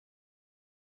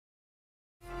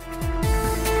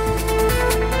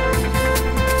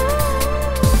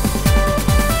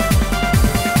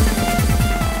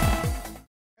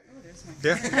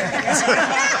Yeah.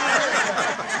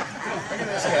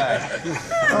 This guy.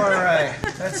 All right.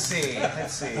 Let's see.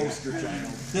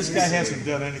 This guy hasn't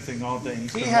done anything all day.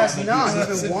 He has not.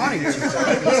 He's been wanting to.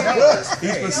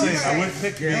 He's been saying, I would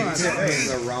pick me. This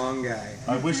is the wrong guy.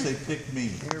 I wish they picked me.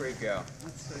 Here we go.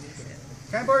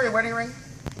 Can I borrow your wedding ring?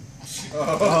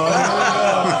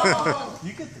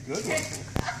 You get the good one.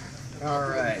 All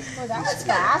right. Well, that was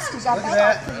fast. You got Look at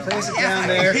that. that. Place it down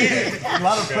there. A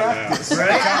lot of practice.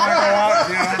 Ready?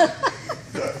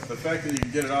 The fact that you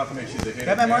can get it off makes you the hit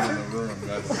Got that, man Martha? in the room.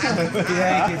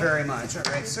 Thank you very much. All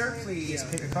right, sir, please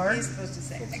pick a card. He's supposed to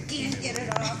say, I can't get it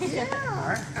off. All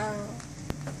right.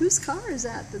 Whose car is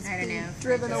that that's I don't being know.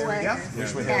 driven away?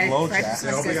 Wish we Yeah, had low Fred jack. was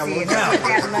supposed to see if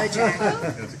that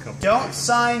Mojack. Don't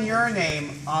sign your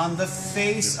name on the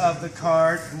face of the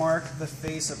card. Mark the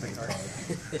face of the card.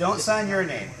 Don't sign your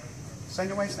name. Sign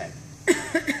your wife's name.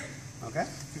 Okay?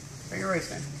 Say your wife's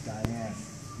name. Diane.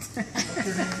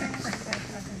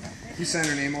 You sign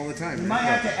her name all the time. You might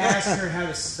have to ask her how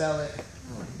to spell it.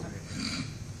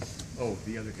 Oh,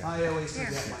 the other guy. I always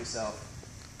forget myself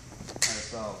how to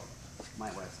spell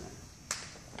my wife's name.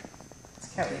 It's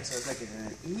Kelly, so it's like is it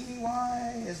an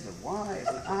E-Y? Is it a Y? Is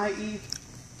it an I-E?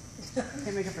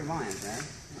 Can't make up their minds, man.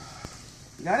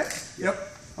 You got it? Yep.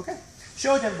 Okay.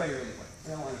 Show it to everybody really quick. I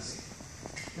don't want to see.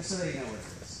 Just so they know what it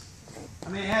is. I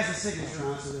mean, it has a signature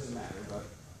on it, so it doesn't matter, but...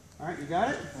 Alright, you got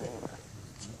it?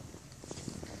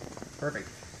 Perfect.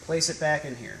 Place it back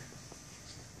in here.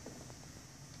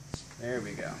 There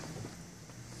we go.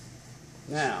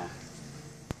 Now...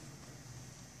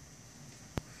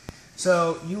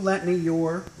 So, you lent me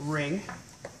your ring,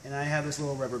 and I have this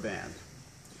little rubber band.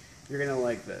 You're going to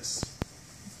like this.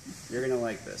 You're going to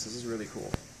like this. This is really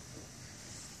cool.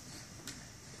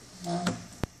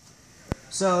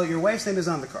 So your wife's name is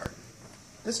on the card.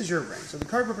 This is your ring. So the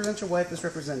card represents your wife. This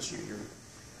represents you.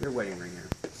 Your wedding ring here.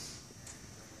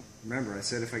 Remember, I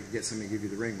said if I could get somebody to give you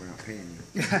the ring, we're not paying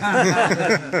you.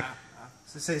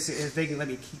 So say if they can let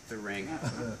me keep the ring.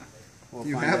 We'll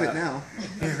You find have out. it now.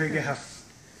 Here we go.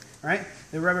 All right.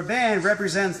 The rubber band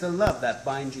represents the love that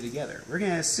binds you together. We're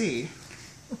gonna see.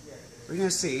 We're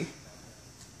gonna see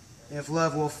if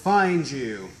love will find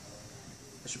you.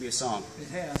 That should be a song. It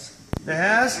has. It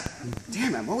has?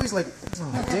 Damn, I'm always like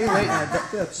a day late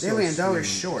and a dollar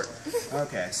short.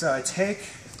 Okay, so I take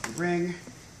the ring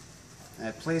and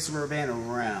I place the rubber band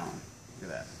around.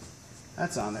 Look at that.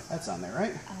 That's on there. That's on there,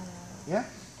 right? Yeah?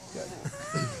 Good.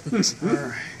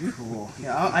 Alright, cool.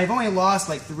 Yeah, I've only lost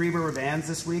like 3 rubber bands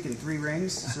this week and 3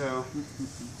 rings, so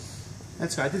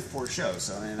that's good. I did 4 shows,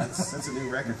 so I mean that's a new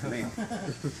record for me.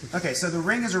 Okay, so the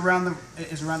ring is around the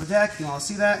deck. You can all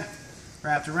see that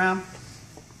wrapped around.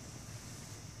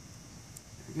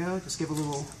 There we go. Just give a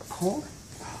little pull.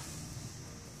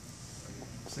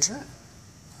 Just like that.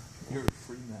 You're a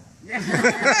free man.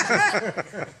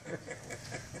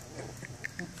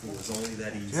 It was only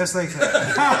that easy. Just like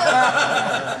that.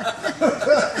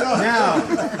 Now,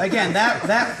 again,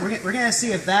 we're gonna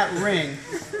see if that ring,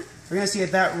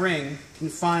 can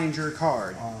find your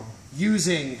card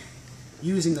using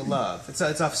the love. It's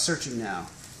off searching now.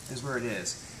 Is where it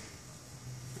is.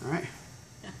 All right.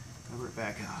 Cover it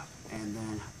back up, and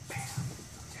then bam.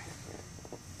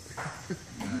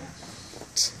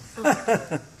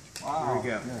 Wow. There we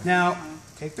go. Now,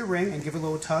 take the ring and give it a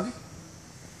little tug.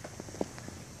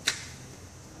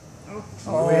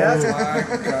 Oh my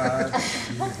God.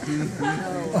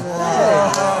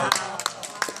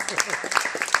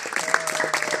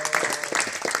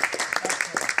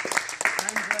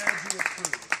 I'm glad you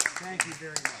approved. Thank you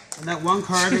very much. And that one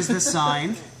card is the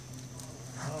signed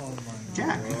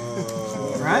Jack.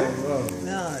 Right?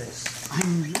 Nice. I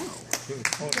know.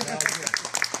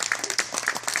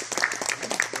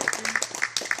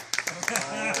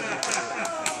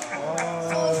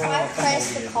 If I press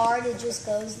the card, it just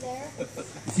goes there?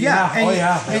 Yeah. And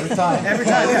Every time. Every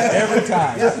time, yeah. Every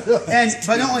time.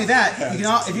 But not only that,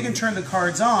 if you can turn the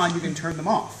cards on, you can turn them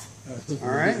off. All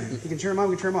right? You can turn them on,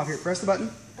 we can turn them off. Here, press the button.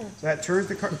 So that turns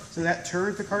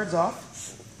the cards off.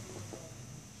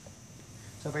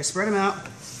 So if I spread them out,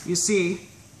 you see,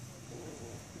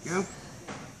 there you go,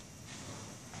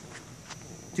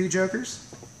 2 jokers.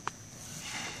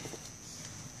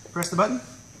 Press the button,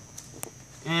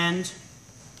 and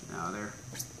now there.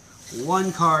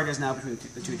 1 card is now between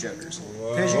the 2 jokers.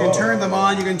 Because you can turn them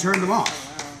on, you can turn them off.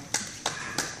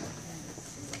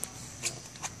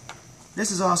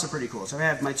 This is also pretty cool. So I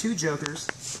have my 2 jokers.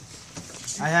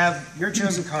 I have your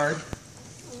chosen card.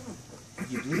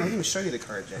 You believe I didn't even show you the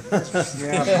card, Jay. I love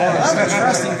a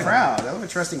trusting crowd. I love a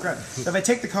trusting crowd. So if I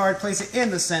take the card, place it in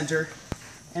the center,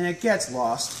 and it gets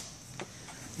lost,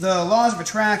 the laws of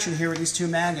attraction here with these two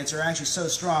magnets are actually so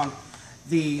strong,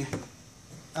 the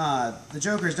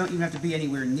jokers don't even have to be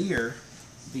anywhere near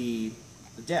the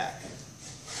deck.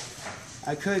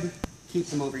 I could keep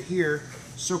them over here,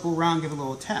 circle around, give a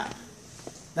little tap.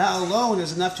 That alone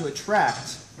is enough to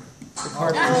attract the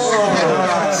card.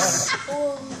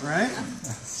 Right?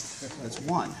 That's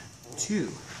 1, 2,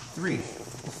 3,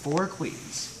 4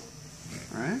 queens.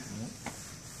 Alright?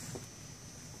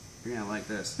 You're gonna like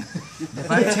this.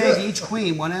 If I take each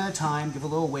queen one at a time, give a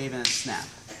little wave and a snap.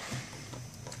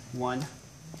 1,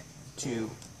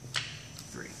 2,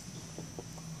 3.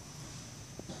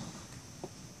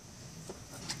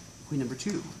 Queen number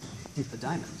 2, the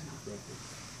diamond.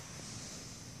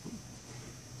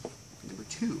 Queen number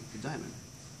 2, the diamond.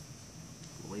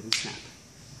 Wave and snap.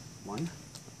 1,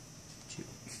 2.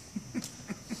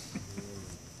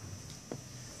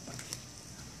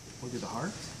 We'll do the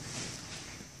heart.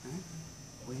 Right.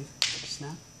 Wave,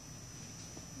 snap.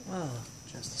 Whoa.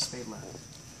 Just a spade left.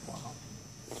 Wow.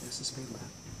 Just a spade left.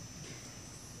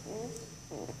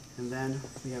 And then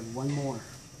we have one more.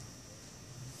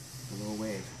 A little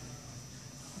wave.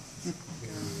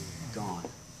 Gone.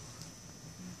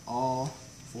 All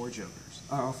 4 jokers.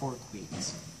 All 4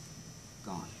 queens.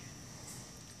 Gone.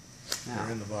 Now,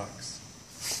 They're in the box.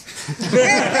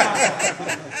 Yeah,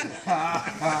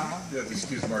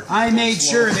 excuse Mark. I made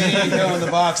sure they didn't go in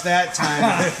the box that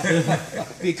time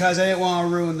because I didn't want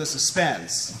to ruin the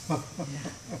suspense.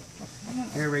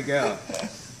 Here we go.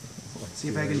 See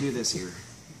if I can do this here.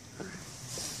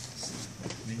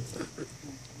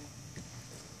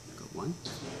 Go 1,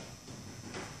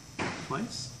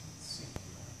 twice.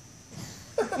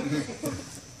 3.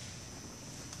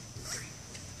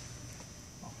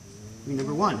 Queen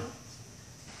number 1.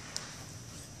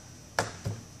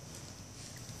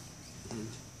 And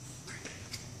 3.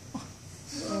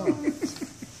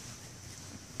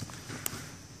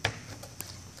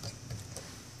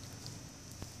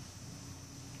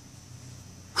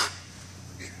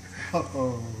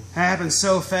 Happened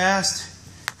so fast.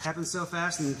 Happened so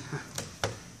fast, and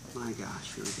my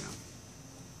gosh, here we go.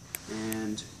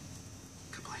 And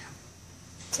kablam.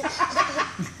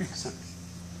 Some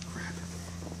crap.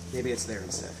 Maybe it's there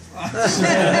instead. Sometimes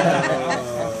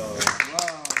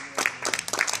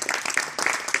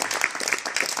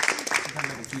I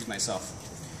confuse myself.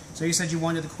 So you said you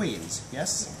wanted the queens,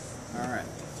 yes? All right.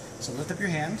 So lift up your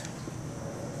hand.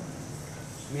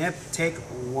 May I take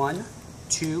 1,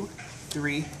 2,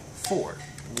 3, 4.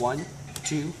 1,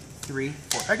 2, 3,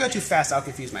 4. If I go too fast, I'll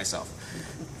confuse myself.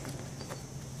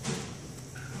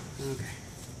 Okay.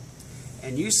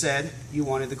 And you said you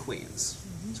wanted the queens.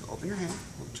 So open your hand,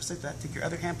 just like that. Take your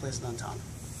other hand, place it on top.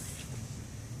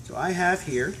 So I have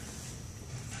here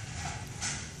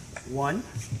 1,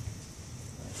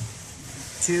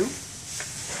 2,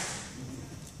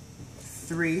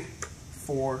 3,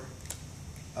 4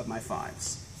 of my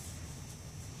 5s.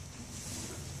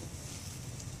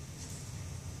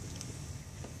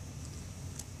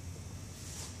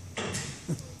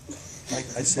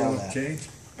 I saw that. Change?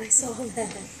 I saw that. Did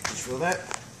you feel that?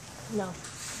 No.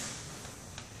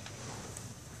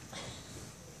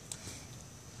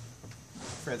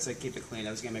 Fred said keep it clean.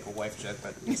 I was going to make a wife joke,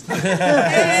 but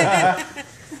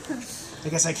I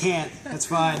guess I can't. That's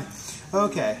fine.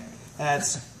 Okay.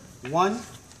 That's 1,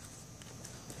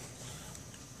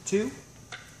 2,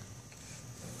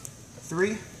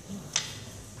 3,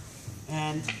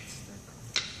 and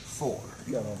 4.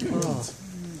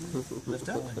 Lift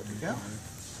up. There we go.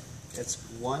 It's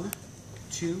 1,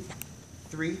 2,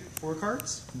 3, 4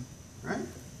 cards. Right?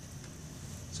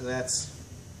 So that's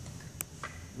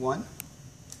 1,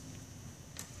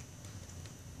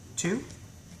 2,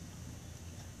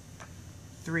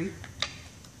 3,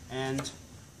 and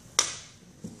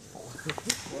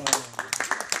 4.